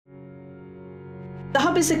The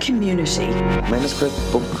Hub is a community. Manuscript,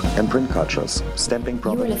 book and print cultures, stamping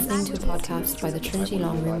provenance. You are listening to a podcast by the Trinity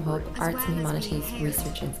Long Room Hub Arts and Humanities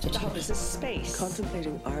Research Institute. The Hub is a space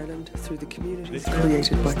contemplating Ireland through the communities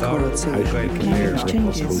created by Coral Silver.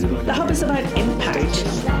 Changes. The Hub is about impact.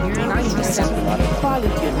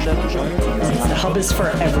 The Hub is for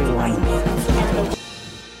everyone.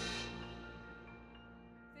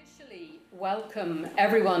 Welcome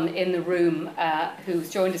everyone in the room who's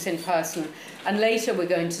joined us in person, and later we're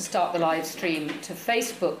going to start the live stream to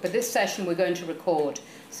Facebook, but this session we're going to record,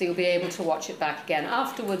 so you'll be able to watch it back again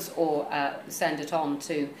afterwards or send it on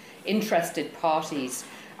to interested parties.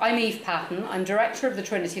 I'm Eve Patton, I'm Director of the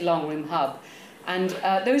Trinity Long Room Hub, and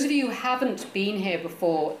those of you who haven't been here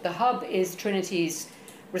before, the Hub is Trinity's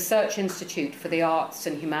Research Institute for the Arts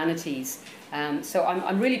and Humanities, so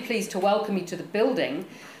I'm really pleased to welcome you to the building,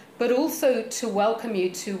 but also to welcome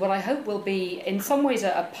you to what I hope will be, in some ways,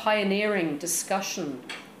 a pioneering discussion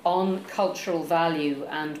on cultural value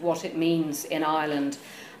and what it means in Ireland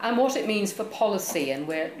and what it means for policy. And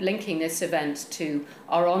we're linking this event to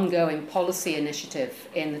our ongoing policy initiative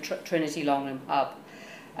in the Trinity Long Room Hub.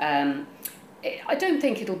 I don't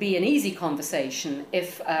think it'll be an easy conversation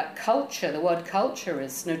if culture, the word culture,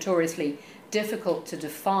 is notoriously difficult to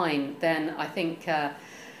define. Then I think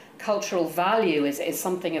cultural value is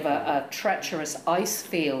something of a treacherous ice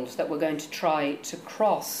field that we're going to try to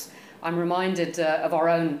cross. I'm reminded of our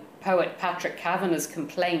own poet Patrick Kavanagh's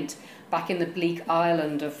complaint back in the bleak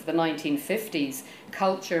Ireland of the 1950s.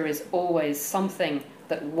 Culture is always something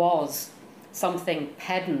that was, something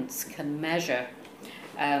pedants can measure.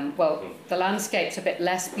 Well, the landscape's a bit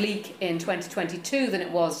less bleak in 2022 than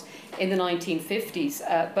it was in the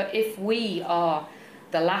 1950s, but if we are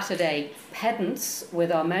the latter-day pedants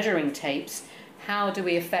with our measuring tapes, how do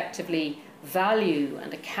we effectively value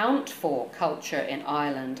and account for culture in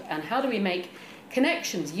Ireland? And how do we make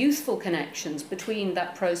connections, useful connections, between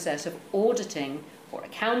that process of auditing or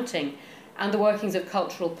accounting and the workings of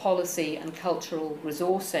cultural policy and cultural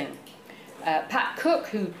resourcing? Pat Cook,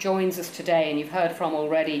 who joins us today, and you've heard from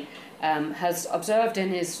already, has observed in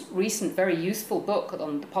his recent very useful book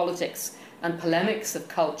on the politics and polemics of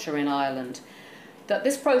culture in Ireland that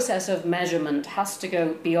this process of measurement has to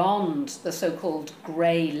go beyond the so-called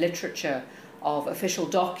grey literature of official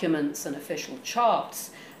documents and official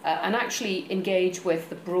charts and actually engage with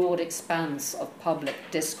the broad expanse of public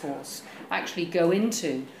discourse, actually go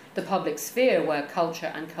into the public sphere where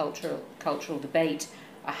culture and cultural debate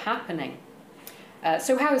are happening.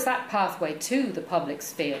 So how is that pathway to the public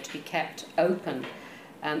sphere to be kept open?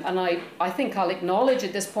 And I think I'll acknowledge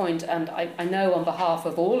at this point, and I know on behalf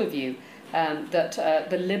of all of you, that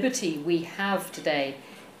the liberty we have today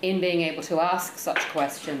in being able to ask such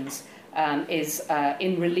questions is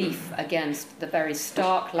in relief against the very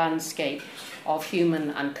stark landscape of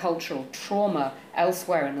human and cultural trauma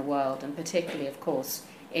elsewhere in the world, and particularly, of course,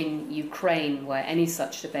 in Ukraine, where any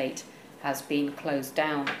such debate has been closed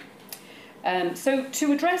down. So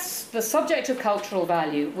to address the subject of cultural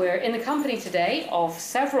value, we're in the company today of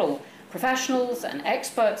several professionals and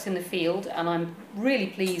experts in the field, and I'm really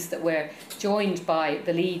pleased that we're joined by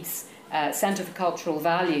the Leeds Centre for Cultural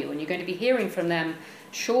Value, and you're going to be hearing from them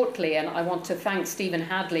shortly. And I want to thank Stephen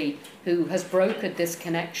Hadley, who has brokered this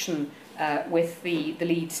connection with the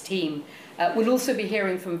Leeds team. We'll also be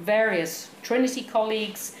hearing from various Trinity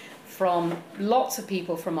colleagues, from lots of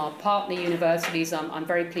people from our partner universities. I'm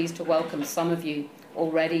very pleased to welcome some of you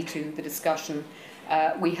already to the discussion.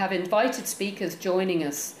 We have invited speakers joining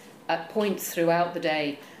us at points throughout the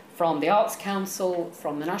day from the Arts Council,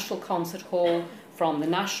 from the National Concert Hall, from the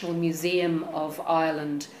National Museum of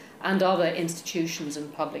Ireland, and other institutions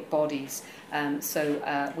and public bodies.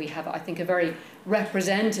 So we have, I think, a very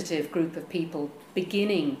representative group of people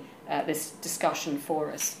beginning this discussion for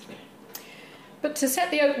us. But to set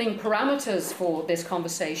the opening parameters for this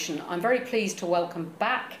conversation, I'm very pleased to welcome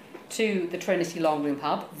back to the Trinity Long Room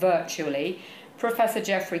Hub, virtually, Professor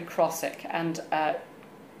Geoffrey Crossick. And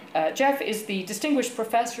Jeff is the Distinguished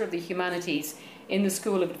Professor of the Humanities in the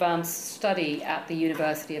School of Advanced Study at the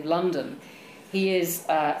University of London. He is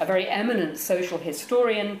a very eminent social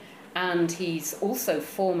historian, and he's also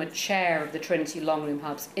former chair of the Trinity Long Room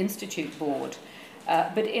Hub's Institute Board.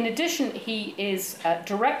 But in addition, he is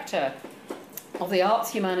director of the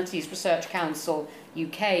Arts Humanities Research Council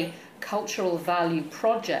UK Cultural Value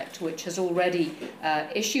Project, which has already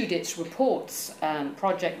issued its reports,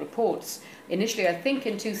 project reports, initially I think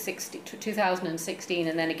in 2016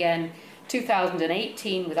 and then again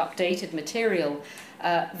 2018 with updated material.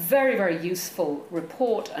 Very, very useful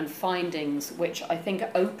report and findings which I think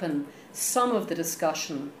open some of the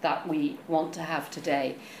discussion that we want to have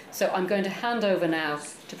today. So I'm going to hand over now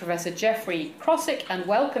to Professor Geoffrey Crossick and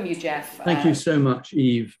welcome you, Jeff. Thank you so much,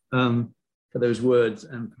 Eve, for those words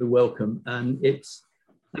and for the welcome. And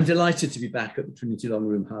I'm delighted to be back at the Trinity Long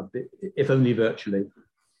Room Hub, if only virtually.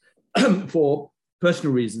 For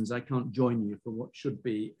personal reasons, I can't join you for what should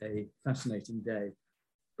be a fascinating day.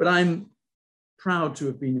 But I'm proud to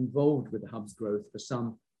have been involved with the Hub's growth for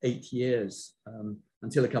some 8 years,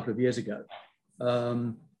 until a couple of years ago.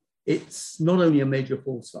 It's not only a major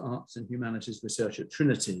force for arts and humanities research at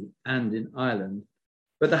Trinity and in Ireland,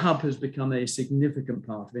 but the Hub has become a significant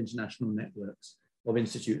part of international networks of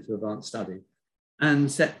institutes of advanced study,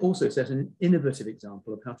 and also set an innovative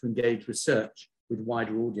example of how to engage research with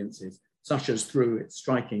wider audiences, such as through its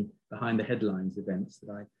striking behind the headlines events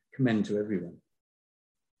that I commend to everyone.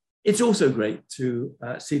 It's also great to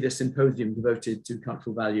see this symposium devoted to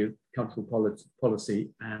cultural value, cultural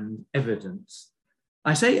policy, and evidence.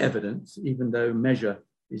 I say evidence, even though measure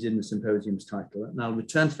is in the symposium's title, and I'll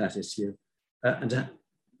return to that issue and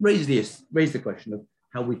raise the question of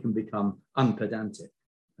how we can become unpedantic,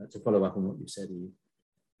 to follow up on what you said, Eve.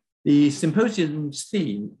 The symposium's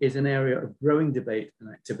theme is an area of growing debate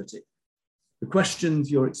and activity. The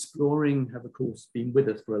questions you're exploring have, of course, been with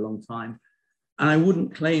us for a long time, and I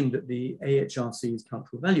wouldn't claim that the AHRC's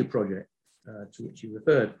Cultural Value Project, to which you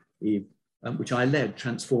referred, Eve, which I led,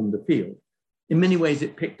 transformed the field. In many ways,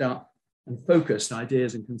 it picked up and focused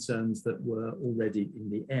ideas and concerns that were already in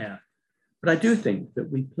the air. But I do think that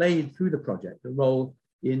we played through the project a role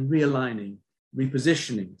in realigning,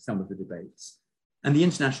 repositioning some of the debates. And the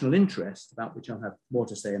international interest, about which I'll have more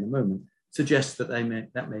to say in a moment, suggests that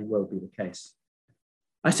that may well be the case.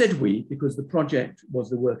 I said we because the project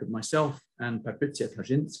was the work of myself and Patrycja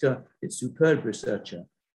Kaczynska, its superb researcher,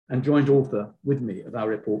 and joint author with me of our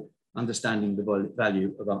report, Understanding the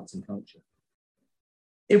Value of Arts and Culture.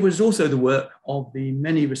 It was also the work of the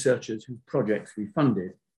many researchers whose projects we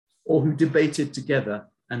funded or who debated together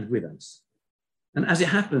and with us. And as it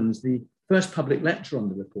happens, the first public lecture on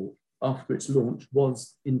the report after its launch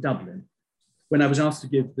was in Dublin, when I was asked to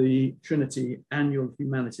give the Trinity Annual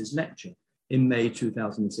Humanities Lecture in May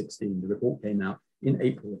 2016. The report came out in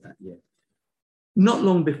April of that year. Not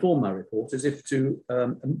long before my report,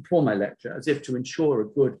 for my lecture, as if to ensure a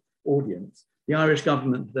good audience, the Irish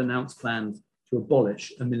government had announced plans to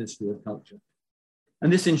abolish a Ministry of Culture.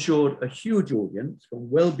 And this ensured a huge audience from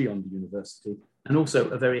well beyond the university and also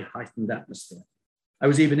a very heightened atmosphere. I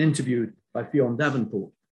was even interviewed by Fionn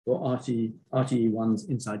Davenport for RTE1's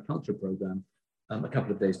Inside Culture programme a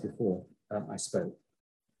couple of days before I spoke.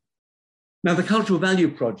 Now, the Cultural Value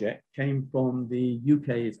Project came from the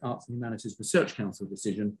UK's Arts and Humanities Research Council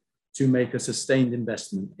decision to make a sustained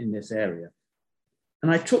investment in this area. And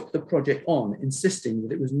I took the project on, insisting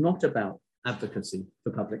that it was not about advocacy for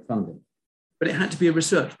public funding, but it had to be a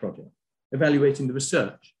research project, evaluating the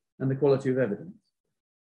research and the quality of evidence.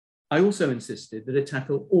 I also insisted that it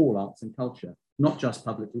tackle all arts and culture, not just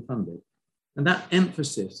publicly funded. And that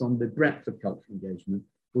emphasis on the breadth of cultural engagement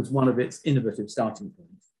was one of its innovative starting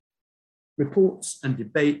points. Reports and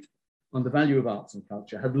debate on the value of arts and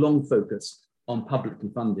culture have long focused on publicly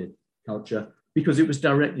funded culture because it was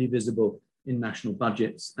directly visible in national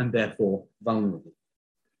budgets and therefore vulnerable.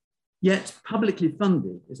 Yet publicly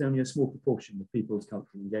funded is only a small proportion of people's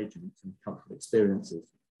cultural engagements and cultural experiences.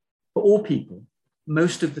 For all people,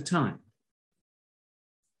 most of the time,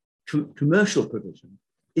 commercial provision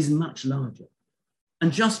is much larger.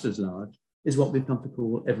 And just as large is what we've come to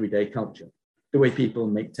call everyday culture. The way people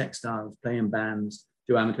make textiles, play in bands,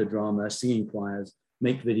 do amateur drama, sing in choirs,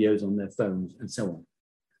 make videos on their phones, and so on.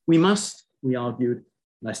 We argued,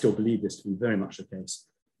 and I still believe this to be very much the case,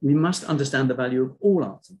 we must understand the value of all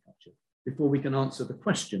arts and culture before we can answer the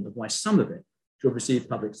question of why some of it should receive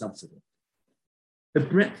public subsidy. The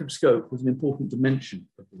breadth of scope was an important dimension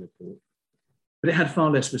of the report, but it had far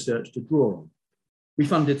less research to draw on. We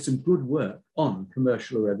funded some good work on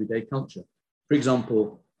commercial or everyday culture. For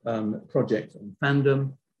example, projects on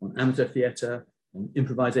fandom, on amateur theatre, on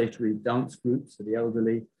improvisatory dance groups for the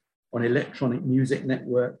elderly, on electronic music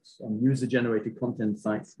networks, on user-generated content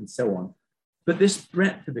sites, and so on. But this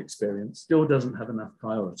breadth of experience still doesn't have enough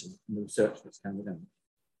priority in the research that's carried out.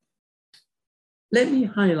 Let me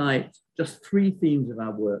highlight just 3 themes of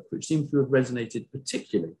our work which seem to have resonated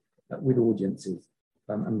particularly with audiences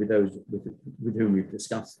and with those with whom we've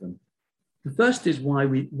discussed them. The first is why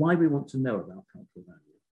we want to know about cultural value.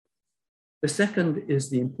 The second is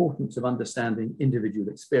the importance of understanding individual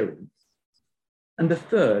experience. And the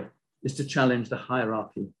third is to challenge the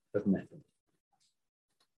hierarchy of method.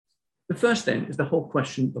 The first then is the whole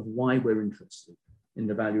question of why we're interested. in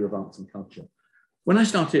the value of arts and culture. When I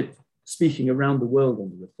started speaking around the world on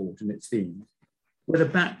the report and its themes, where the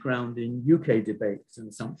background in UK debates and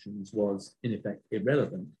assumptions was in effect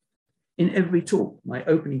irrelevant, in every talk, my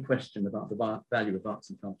opening question about the value of arts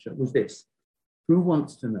and culture was this: who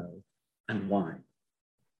wants to know and why?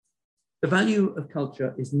 The value of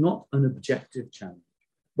culture is not an objective challenge,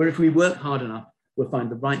 where if we work hard enough, we'll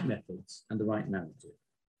find the right methods and the right narrative.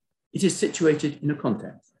 It is situated in a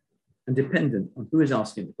context and dependent on who is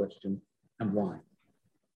asking the question and why.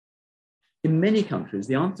 In many countries,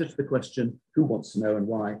 the answer to the question, who wants to know and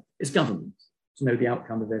why, is governments to know the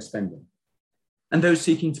outcome of their spending, and those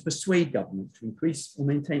seeking to persuade government to increase or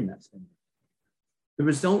maintain that spending. The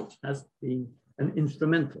result has been an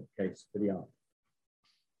instrumental case for the arts.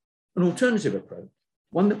 An alternative approach,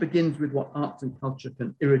 one that begins with what arts and culture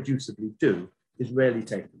can irreducibly do, is rarely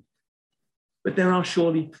taken. But there are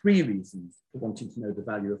surely three reasons for wanting to know the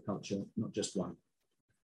value of culture, not just one.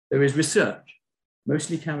 There is research,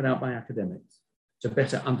 mostly carried out by academics, to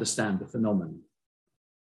better understand the phenomenon.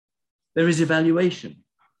 There is evaluation,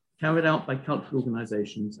 carried out by cultural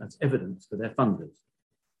organizations as evidence for their funders.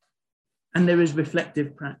 And there is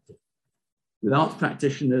reflective practice, with arts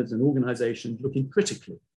practitioners and organizations looking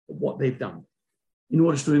critically at what they've done in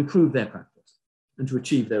order to improve their practice and to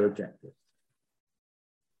achieve their objectives.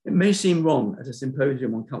 It may seem wrong at a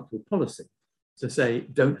symposium on cultural policy to say,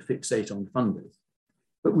 don't fixate on funders,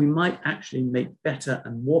 but we might actually make better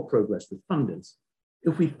and more progress with funders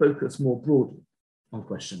if we focus more broadly on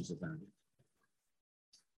questions of value.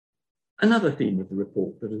 Another theme of the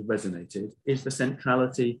report that has resonated is the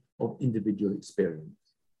centrality of individual experience.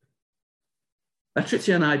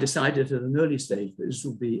 Patrizia and I decided at an early stage that this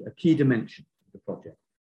would be a key dimension of the project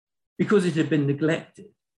because it had been neglected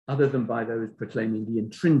other than by those proclaiming the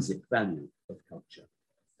intrinsic value of culture,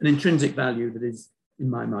 an intrinsic value that is, in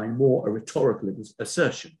my mind, more a rhetorical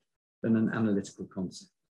assertion than an analytical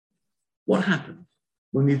concept. What happens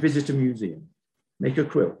when we visit a museum, make a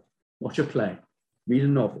quilt, watch a play, read a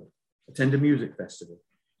novel, attend a music festival,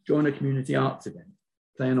 join a community arts event,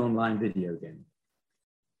 play an online video game?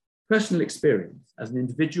 Personal experience as an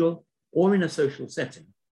individual or in a social setting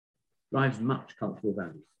drives much cultural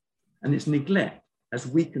value, and its neglect has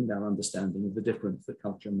weakened our understanding of the difference that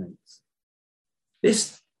culture makes.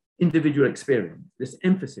 This individual experience, this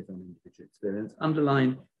emphasis on individual experience,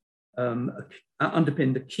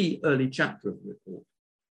 underpinned a key early chapter of the report,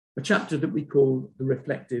 a chapter that we call the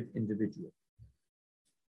reflective individual.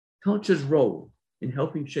 Culture's role in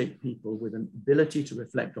helping shape people with an ability to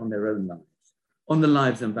reflect on their own lives, on the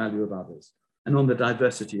lives and value of others, and on the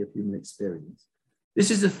diversity of human experience.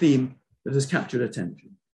 This is a theme that has captured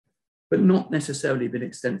attention, but not necessarily been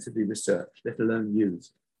extensively researched, let alone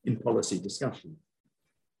used in policy discussions.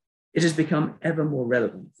 It has become ever more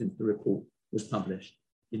relevant since the report was published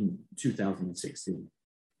in 2016.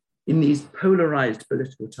 In these polarized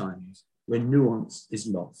political times where nuance is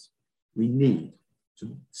lost, we need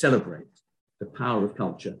to celebrate the power of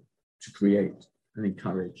culture to create and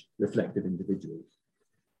encourage reflective individuals.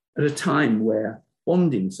 At a time where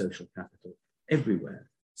bonding social capital everywhere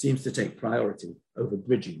seems to take priority over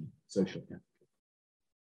bridging social capital.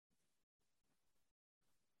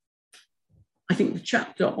 I think the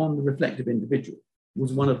chapter on the reflective individual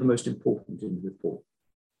was one of the most important in the report.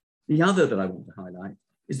 The other that I want to highlight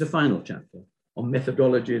is the final chapter on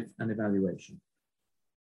methodologies and evaluation.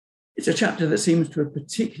 It's a chapter that seems to have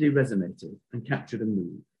particularly resonated and captured a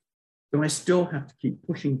mood, though I still have to keep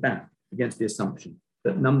pushing back against the assumption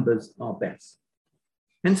that numbers are best.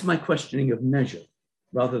 Hence my questioning of measure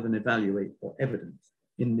rather than evaluate or evidence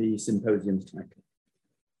in the symposium's title.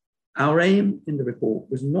 Our aim in the report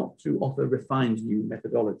was not to offer refined new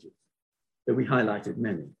methodologies, though we highlighted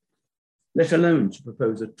many, let alone to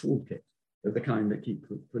propose a toolkit of the kind that keep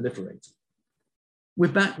proliferating.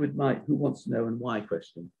 We're back with my who wants to know and why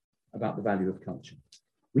question about the value of culture.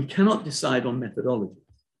 We cannot decide on methodologies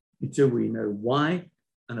until we know why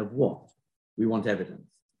and of what we want evidence.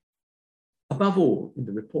 Above all, in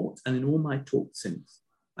the report and in all my talks since,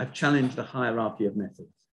 I've challenged the hierarchy of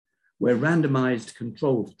methods, where randomized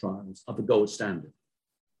controlled trials are the gold standard,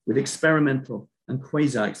 with experimental and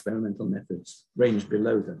quasi-experimental methods ranged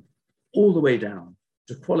below them, all the way down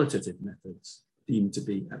to qualitative methods deemed to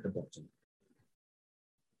be at the bottom.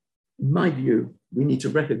 In my view, we need to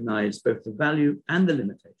recognize both the value and the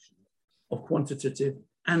limitations of quantitative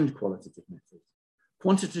and qualitative methods.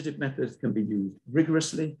 Quantitative methods can be used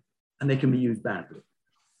rigorously and they can be used badly.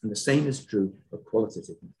 And the same is true of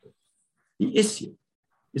qualitative methods. The issue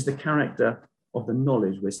is the character of the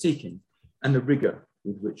knowledge we're seeking and the rigor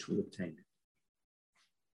with which we obtain it.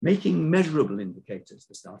 Making measurable indicators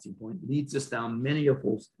the starting point leads us down many a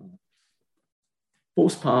false path.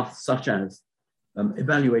 False paths such as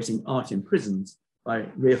evaluating art in prisons by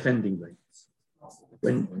reoffending rates,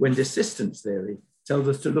 when desistance theory tells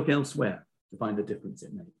us to look elsewhere to find the difference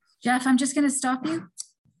it makes. Jeff, I'm just going to stop you.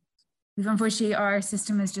 We've unfortunately, our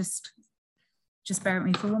system is just bear with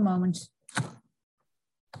me for one moment.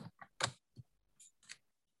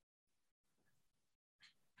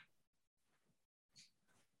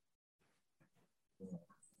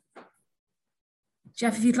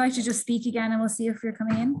 Jeff, if you'd like to just speak again and we'll see if you're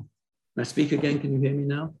coming in. Can I speak again? Can you hear me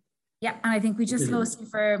now? Yeah, and I think we just lost you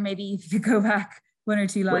for maybe if you could go back 1 or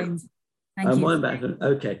 2 lines. Thank you. One back.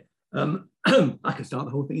 Okay. I can start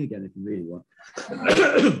the whole thing again if you really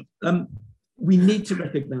want. We need to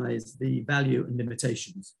recognize the value and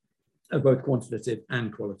limitations of both quantitative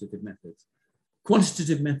and qualitative methods.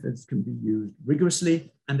 Quantitative methods can be used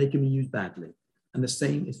rigorously and they can be used badly. And the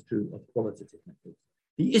same is true of qualitative methods.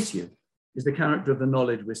 The issue is the character of the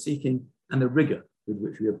knowledge we're seeking and the rigor with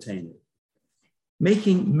which we obtain it.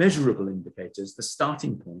 Making measurable indicators the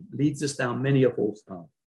starting point leads us down many a false path.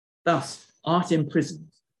 Thus, art in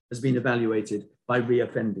prisons has been evaluated by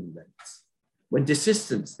reoffending rates. When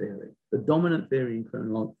desistance theory, the dominant theory in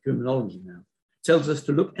criminology now, tells us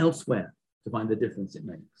to look elsewhere to find the difference it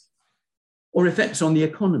makes. Or effects on the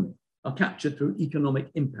economy are captured through economic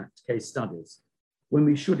impact case studies, when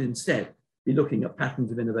we should instead be looking at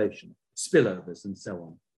patterns of innovation, spillovers, and so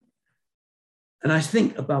on. And I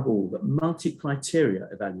think above all that multi-criteria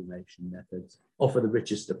evaluation methods offer the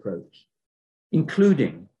richest approach,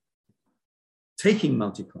 including taking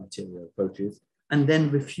multi-criteria approaches and then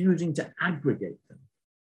refusing to aggregate them,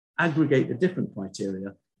 aggregate the different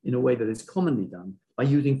criteria in a way that is commonly done by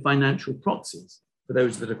using financial proxies for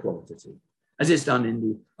those that are qualitative, as is done in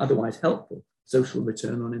the otherwise helpful social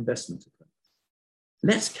return on investment approach.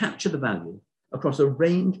 Let's capture the value across a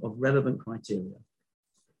range of relevant criteria,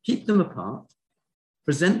 keep them apart,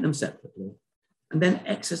 present them separately, and then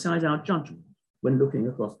exercise our judgment when looking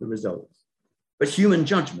across the results. But human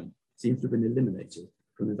judgment seems to have been eliminated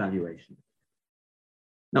from evaluation.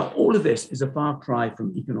 Now, all of this is a far cry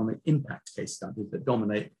from economic impact case studies that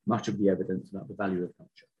dominate much of the evidence about the value of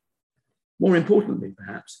culture. More importantly,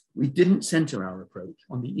 perhaps, we didn't center our approach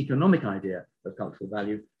on the economic idea of cultural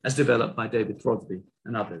value as developed by David Throsby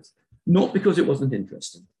and others, not because it wasn't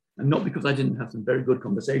interesting, and not because I didn't have some very good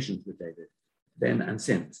conversations with David then and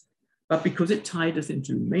since, but because it tied us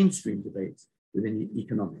into mainstream debates within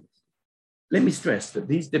economics. Let me stress that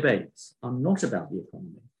these debates are not about the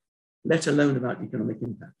economy, let alone about economic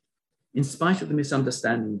impact, in spite of the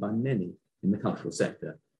misunderstanding by many in the cultural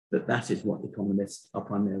sector that that is what economists are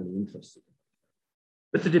primarily interested in.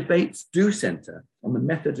 But the debates do center on the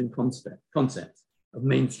methods and concepts of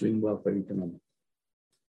mainstream welfare economics.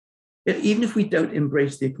 Yet even if we don't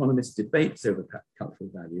embrace the economists' debates over cultural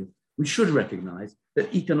value, we should recognize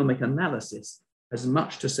that economic analysis has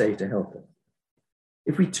much to say to help us.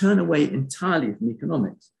 If we turn away entirely from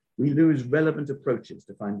economics, we lose relevant approaches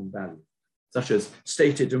to finding value, such as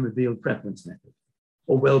stated and revealed preference methods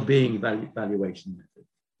or well-being valuation methods.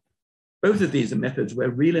 Both of these are methods where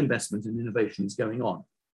real investment and innovation is going on.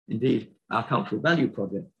 Indeed, our Cultural Value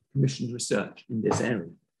Project commissions research in this area.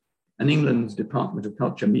 And England's Department of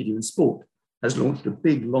Culture, Media and Sport has launched a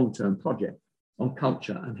big long-term project on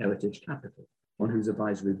culture and heritage capital, on whose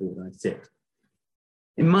advisory board I sit.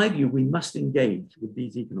 In my view, we must engage with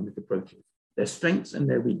these economic approaches, their strengths and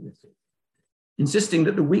their weaknesses, insisting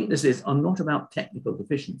that the weaknesses are not about technical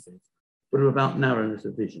deficiencies, but are about narrowness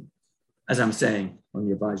of vision, as I'm saying on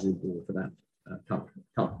the advisory board for that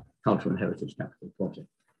Culture and Heritage Capital project.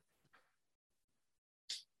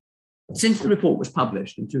 Since the report was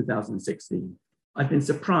published in 2016, I've been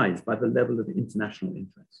surprised by the level of international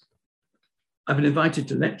interest. I've been invited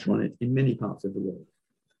to lecture on it in many parts of the world,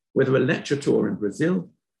 whether a lecture tour in Brazil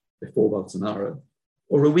before Bolsonaro,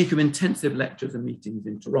 or a week of intensive lectures and meetings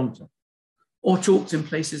in Toronto, or talks in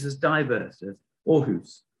places as diverse as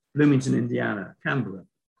Aarhus, Bloomington, Indiana, Canberra,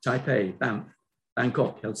 Taipei, Banff,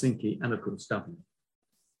 Bangkok, Helsinki, and of course Dublin.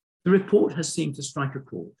 The report has seemed to strike a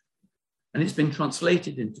chord, and it's been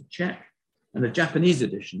translated into Czech, and a Japanese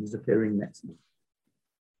edition is appearing next month.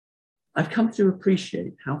 I've come to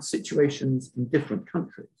appreciate how situations in different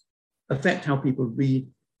countries affect how people read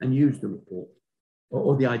and use the report,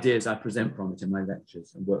 or the ideas I present from it in my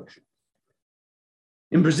lectures and workshops.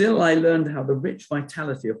 In Brazil, I learned how the rich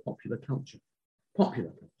vitality of popular culture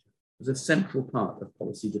was a central part of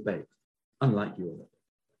policy debate, unlike Europe.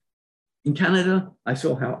 In Canada, I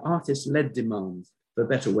saw how artists-led demands for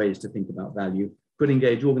better ways to think about value could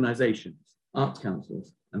engage organizations arts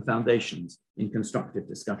councils, and foundations in constructive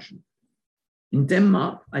discussion. In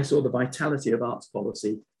Denmark, I saw the vitality of arts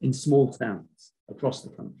policy in small towns across the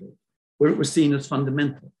country, where it was seen as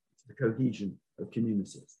fundamental to the cohesion of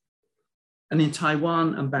communities. And in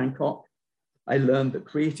Taiwan and Bangkok, I learned that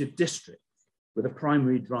creative districts were the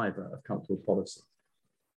primary driver of cultural policy,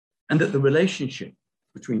 and that the relationship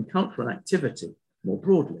between cultural activity more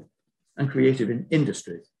broadly and creative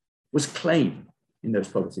industries was claimed in those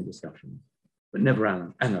policy discussions, but never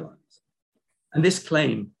analysed. And this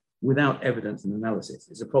claim, without evidence and analysis,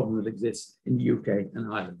 is a problem that exists in the UK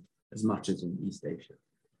and Ireland as much as in East Asia.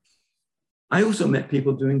 I also met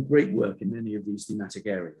people doing great work in many of these thematic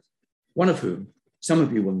areas, one of whom some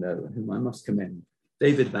of you will know and whom I must commend,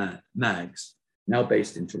 David Maggs, now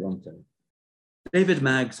based in Toronto. David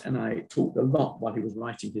Maggs and I talked a lot while he was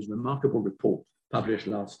writing his remarkable report published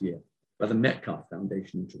last year by the Metcalfe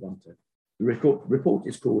Foundation in Toronto. The report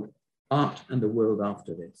is called Art and the World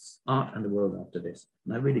After This, Art and the World After This.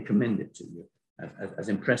 And I really commend it to you as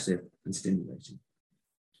impressive and stimulating.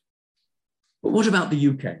 But what about the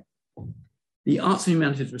UK? The Arts and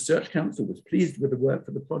Humanities Research Council was pleased with the work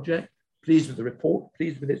for the project, pleased with the report,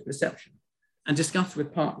 pleased with its reception, and discussed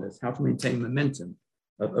with partners how to maintain momentum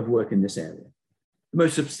of work in this area. The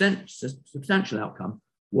most substantial outcome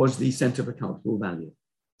was the Centre for Cultural Value,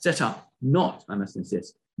 set up not, I must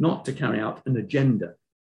insist, not to carry out an agenda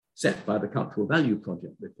set by the Cultural Value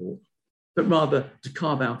Project report, but rather to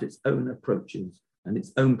carve out its own approaches and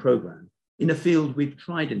its own programme in a field we've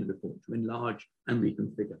tried in the report to enlarge and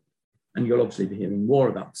reconfigure. And you'll obviously be hearing more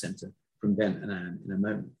about the Centre from Ben and Anne in a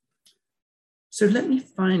moment. So let me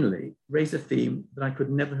finally raise a theme that I could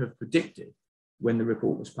never have predicted when the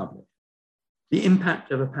report was published: the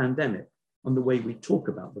impact of a pandemic on the way we talk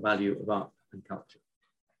about the value of art and culture.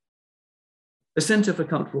 The Centre for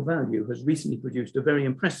Cultural Value has recently produced a very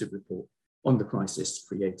impressive report on the crisis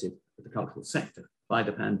created for the cultural sector by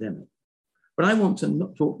the pandemic. But I want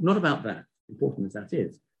to talk not about that, important as that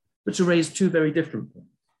is, but to raise two very different points,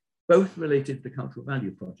 both related to the Cultural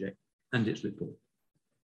Value Project and its report.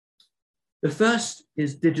 The first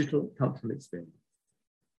is digital cultural experience,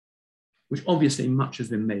 which obviously much has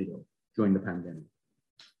been made of during the pandemic.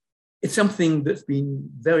 It's something that's been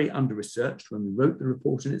very under-researched when we wrote the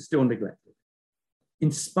report, and it's still neglected,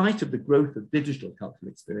 in spite of the growth of digital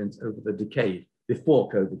cultural experience over the decade before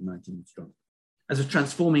COVID-19 struck, as a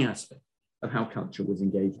transforming aspect of how culture was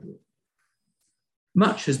engaged with.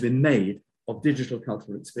 Much has been made of digital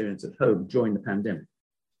cultural experience at home during the pandemic.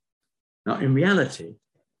 Now, in reality,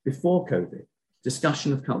 before COVID,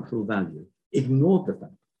 discussion of cultural value ignored the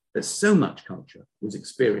fact that so much culture was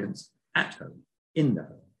experienced at home, in the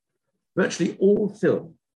home. Virtually all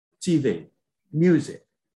film, TV, music,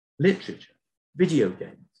 literature, video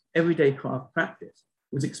games, everyday craft practice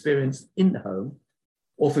was experienced in the home,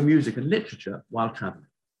 or for music and literature while traveling.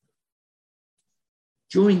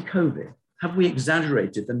 During COVID, have we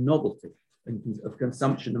exaggerated the novelty of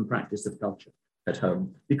consumption and practice of culture at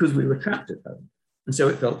home because we were trapped at home, and so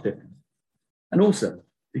it felt different? And also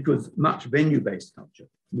because much venue-based culture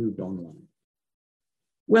moved online.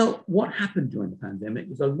 Well, what happened during the pandemic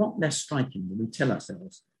was a lot less striking than we tell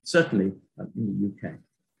ourselves, certainly in the UK.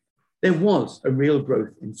 There was a real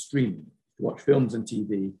growth in streaming to watch films and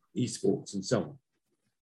TV, esports, and so on.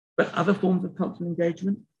 But other forms of cultural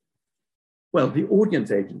engagement? Well, the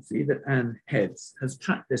audience agency that Anne heads has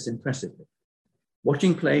tracked this impressively.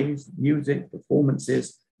 Watching plays, music,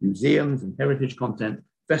 performances, museums and heritage content,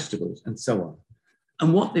 festivals, and so on.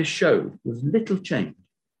 And what this showed was little change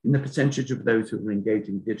in the percentage of those who were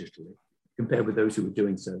engaging digitally compared with those who were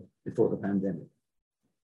doing so before the pandemic.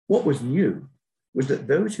 What was new was that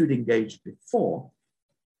those who'd engaged before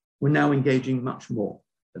were now engaging much more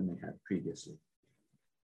than they had previously.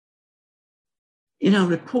 In our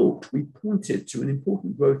report, we pointed to an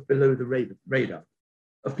important growth below the radar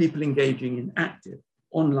of people engaging in active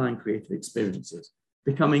online creative experiences,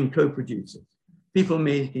 becoming co-producers, people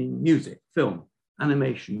making music, film,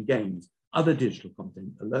 animation, games, other digital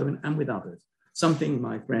content alone and with others, something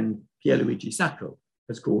my friend Pierluigi Sacco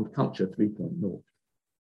has called Culture 3.0.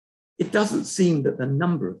 It doesn't seem that the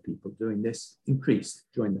number of people doing this increased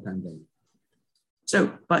during the pandemic.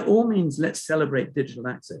 So by all means, let's celebrate digital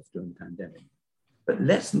access during the pandemic, but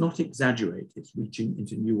let's not exaggerate its reaching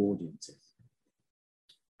into new audiences.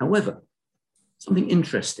 However, something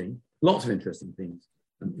interesting, lots of interesting things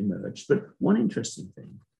emerged, but one interesting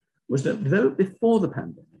thing was that though before the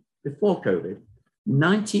pandemic, before COVID,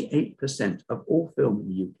 98% of all film in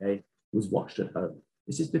the UK was watched at home.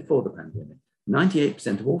 This is before the pandemic.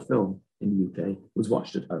 98% of all film in the UK was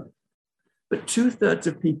watched at home. But 2/3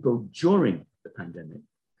 of people during the pandemic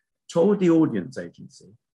told the audience agency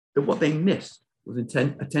that what they missed was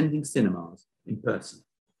attending cinemas in person.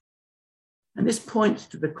 And this points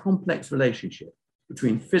to the complex relationship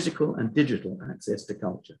between physical and digital access to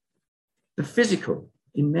culture. The physical,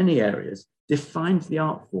 in many areas, defines the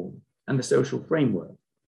art form and the social framework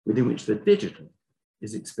within which the digital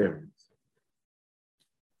is experienced.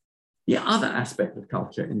 The other aspect of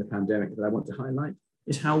culture in the pandemic that I want to highlight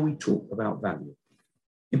is how we talk about value.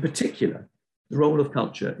 In particular, the role of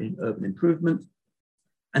culture in urban improvement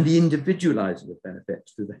and the individualizing of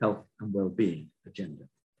benefits through the health and well-being agenda.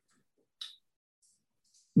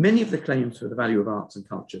 Many of the claims for the value of arts and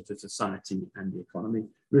culture to society and the economy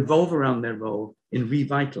revolve around their role in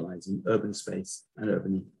revitalizing urban space and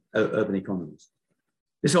urban economies.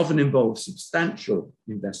 This often involves substantial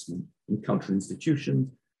investment in cultural institutions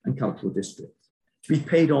and cultural districts, to be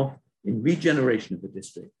paid off in regeneration of the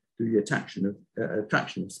district through the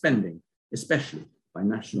attraction of spending, especially by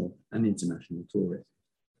national and international tourists.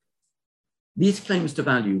 These claims to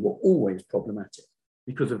value were always problematic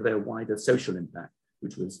because of their wider social impact,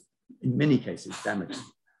 which was in many cases damaging.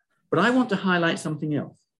 But I want to highlight something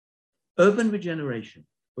else. Urban regeneration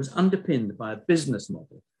was underpinned by a business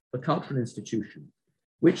model for cultural institutions,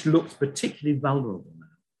 which looks particularly vulnerable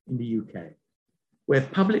now in the UK, where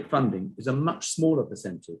public funding is a much smaller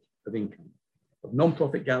percentage of income of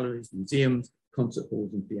non-profit galleries, museums, concert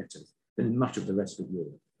halls, and theatres than in much of the rest of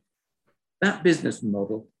Europe. That business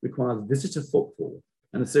model requires visitor footfall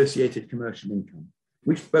and associated commercial income,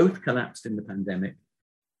 which both collapsed in the pandemic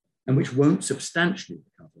and which won't substantially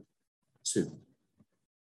recover soon.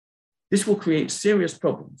 This will create serious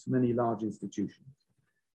problems for many large institutions,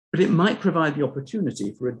 but it might provide the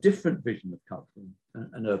opportunity for a different vision of cultural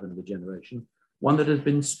and urban regeneration, one that has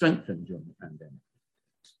been strengthened during the pandemic.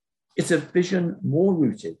 It's a vision more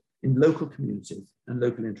rooted in local communities and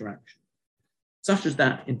local interaction, such as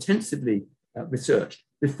that intensively researched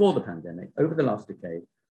before the pandemic over the last decade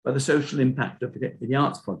by the social impact of the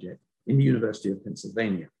Arts Project in the University of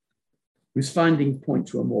Pennsylvania, whose findings point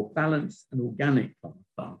to a more balanced and organic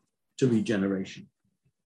path to regeneration.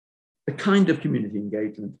 The kind of community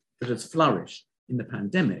engagement that has flourished in the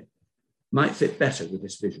pandemic might fit better with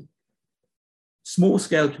this vision.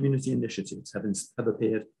 Small-scale community initiatives have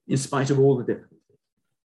appeared in spite of all the difficulties,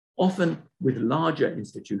 often with larger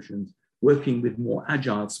institutions working with more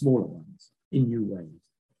agile, smaller ones in new ways.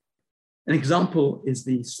 An example is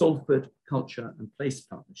the Salford Culture and Place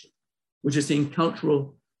Partnership, which has seen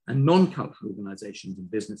cultural and non-cultural organizations and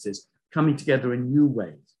businesses coming together in new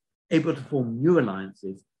ways, able to form new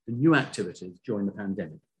alliances for new activities during the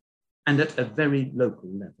pandemic, and at a very local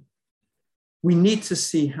level. We need to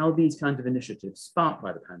see how these kinds of initiatives sparked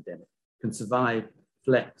by the pandemic can survive,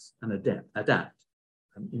 flex, and adapt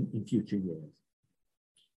in future years.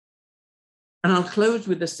 And I'll close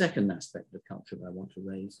with the second aspect of culture that I want to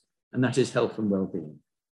raise, and that is health and well-being.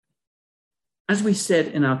 As we said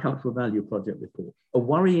in our Cultural Value Project report, a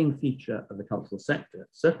worrying feature of the cultural sector,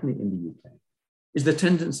 certainly in the UK, is the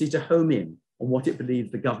tendency to home in on what it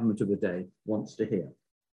believes the government of the day wants to hear.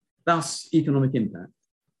 Thus, economic impact,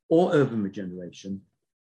 or urban regeneration,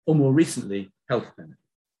 or more recently, health benefit.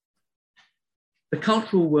 The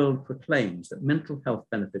cultural world proclaims that mental health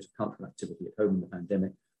benefit of cultural activity at home in the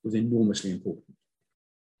pandemic was enormously important.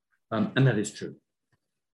 And that is true.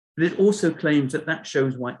 But it also claims that that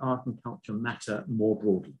shows why art and culture matter more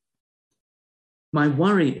broadly. My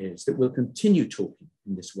worry is that we'll continue talking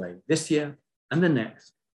in this way this year and the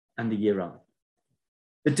next and the year after.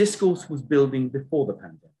 The discourse was building before the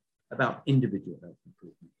pandemic about individual health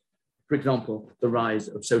improvement. For example, the rise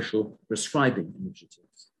of social prescribing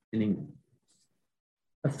initiatives in England.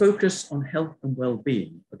 A focus on health and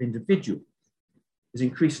well-being of individuals is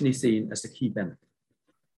increasingly seen as the key benefit.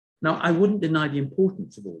 Now, I wouldn't deny the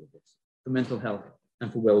importance of all of this for mental health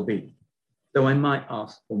and for well-being, though I might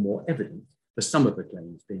ask for more evidence for some of the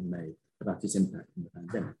claims being made about its impact in the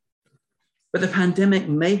pandemic. But the pandemic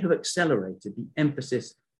may have accelerated the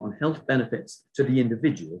emphasis on health benefits to the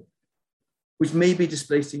individual, which may be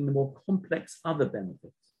displacing the more complex other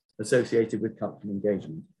benefits associated with cultural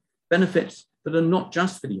engagement, benefits that are not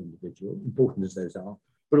just for the individual, important as those are,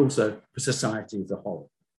 but also for society as a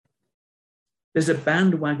whole. There's a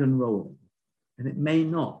bandwagon rolling, and it may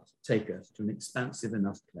not take us to an expansive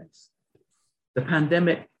enough place. The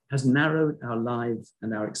pandemic has narrowed our lives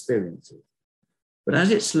and our experiences, but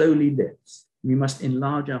as it slowly lifts, we must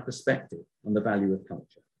enlarge our perspective on the value of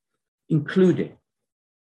culture, including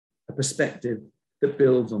a perspective that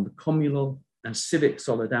builds on the communal and civic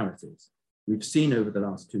solidarities we've seen over the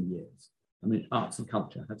last 2 years. I mean, arts and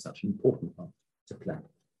culture have such an important part to play.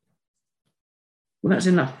 Well, that's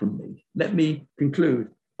enough from me. Let me conclude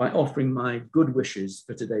by offering my good wishes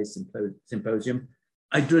for today's symposium.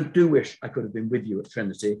 I do wish I could have been with you at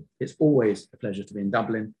Trinity. It's always a pleasure to be in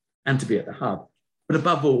Dublin and to be at the Hub, but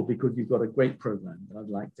above all, because you've got a great programme that I'd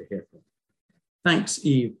like to hear from. Thanks,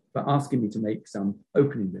 Eve, for asking me to make some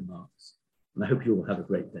opening remarks, and I hope you all have a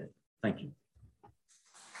great day. Thank you.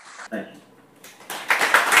 Thank you.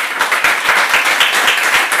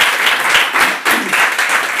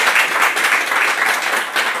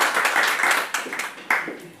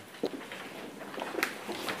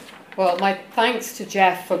 Well, my thanks to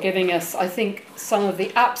Jeff for giving us, I think, some of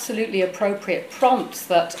the absolutely appropriate prompts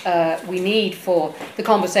that we need for the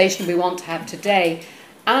conversation we want to have today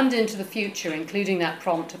and into the future, including that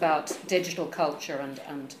prompt about digital culture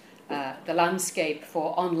and the landscape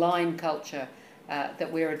for online culture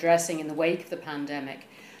that we're addressing in the wake of the pandemic.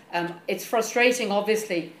 It's frustrating,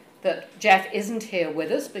 obviously, that Jeff isn't here with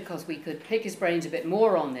us because we could pick his brains a bit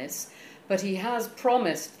more on this. But he has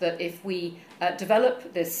promised that if we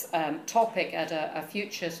develop this topic at a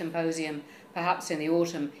future symposium, perhaps in the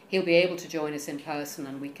autumn, he'll be able to join us in person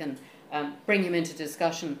and we can bring him into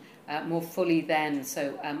discussion more fully then.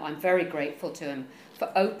 So I'm very grateful to him for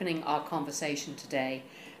opening our conversation today.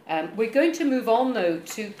 We're going to move on, though,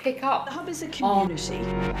 to pick up The Hub is a community.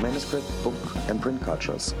 Manuscript, book and print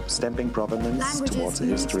cultures, stamping provenance Languages towards the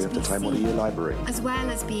history of the Time O'Neill Library. as well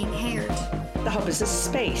as being heard. The Hub is a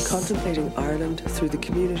space. Contemplating Ireland through the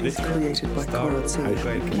communities created by Coral Sea.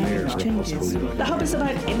 Language changes. The Hub is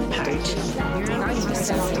about impact.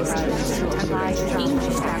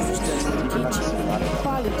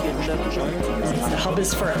 The Hub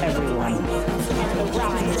is for everyone. The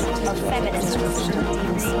rise of feminism.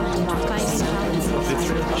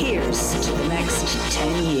 Here's to the next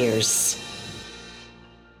 10 years.